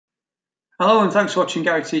Hello and thanks for watching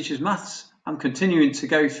Gary Teaches Maths. I'm continuing to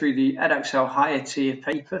go through the Edexcel higher tier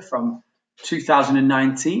paper from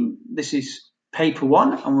 2019. This is paper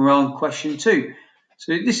 1 and we're on question 2.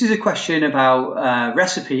 So this is a question about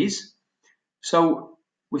recipes. So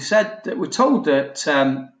we're told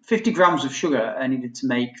that 50 grams of sugar are needed to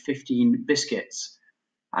make 15 biscuits,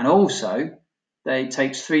 and also that it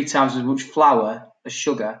takes 3 times as much flour as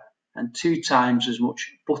sugar and 2 times as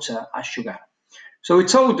much butter as sugar. So we're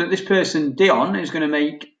told that this person, Dion, is going to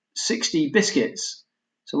make 60 biscuits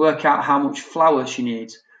to work out how much flour she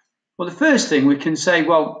needs. Well, the first thing we can say,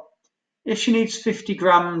 well, if she needs 50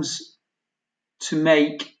 grams to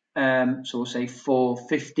make, so we'll say for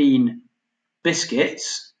 15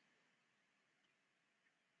 biscuits,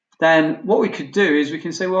 then what we could do is we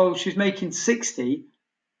can say, well, she's making 60,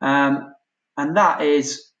 and that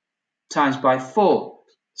is times by 4.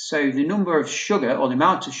 So the number of sugar, or the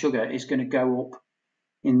amount of sugar, is going to go up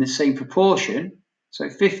in the same proportion. So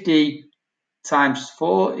 50 times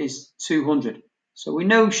 4 is 200. So we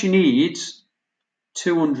know she needs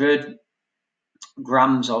 200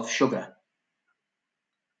 grams of sugar.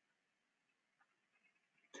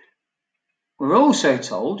 We're also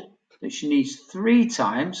told that she needs 3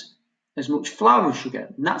 times as much flour as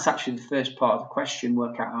sugar. And that's actually the first part of the question,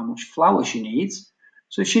 work out how much flour she needs.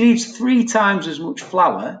 So if she needs 3 times as much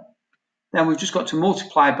flour, then we've just got to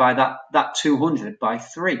multiply by that 200 by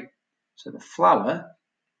 3. So the flour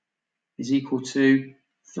is equal to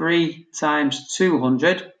 3 times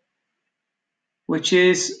 200, which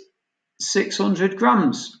is 600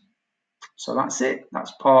 grams. So that's it.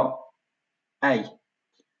 That's part A.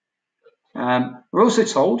 We're also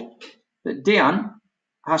told that Diane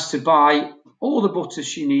has to buy all the butter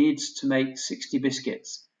she needs to make 60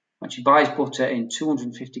 biscuits. And she buys butter in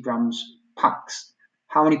 250 grams packs.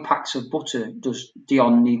 How many packs of butter does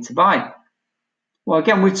Dion need to buy? Well,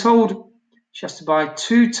 again, we're told she has to buy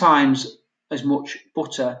 2 times as much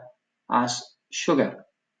butter as sugar.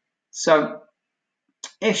 So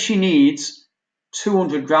if she needs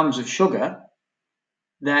 200 grams of sugar,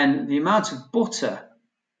 then the amount of butter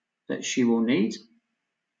that she will need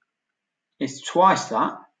is twice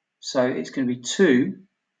that. So it's going to be 2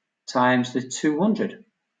 times the 200. So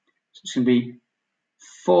it's going to be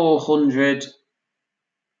 400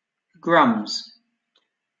 grams.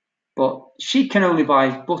 But she can only buy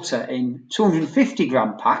butter in 250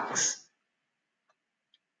 gram packs.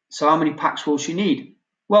 So how many packs will she need?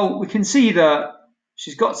 Well, we can see that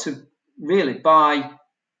she's got to really buy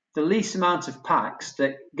the least amount of packs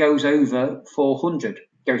that goes over 400,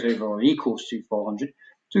 goes over or equals to 400.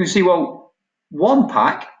 So we can see, well, 1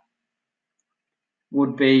 pack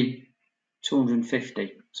would be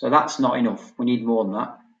 250. So that's not enough. We need more than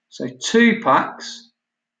that. So 2 packs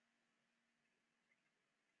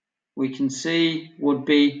we can see would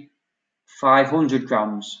be 500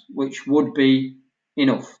 grams, which would be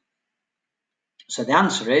enough. So the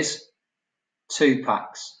answer is 2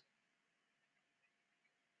 packs.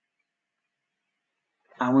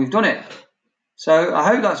 And we've done it. So I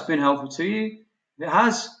hope that's been helpful to you. If it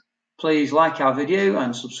has, please like our video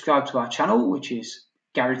and subscribe to our channel, which is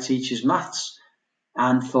Gary Teaches Maths.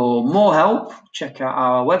 And for more help, check out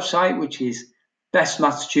our website, which is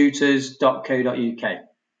bestmathstutors.co.uk.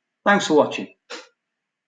 Thanks for watching.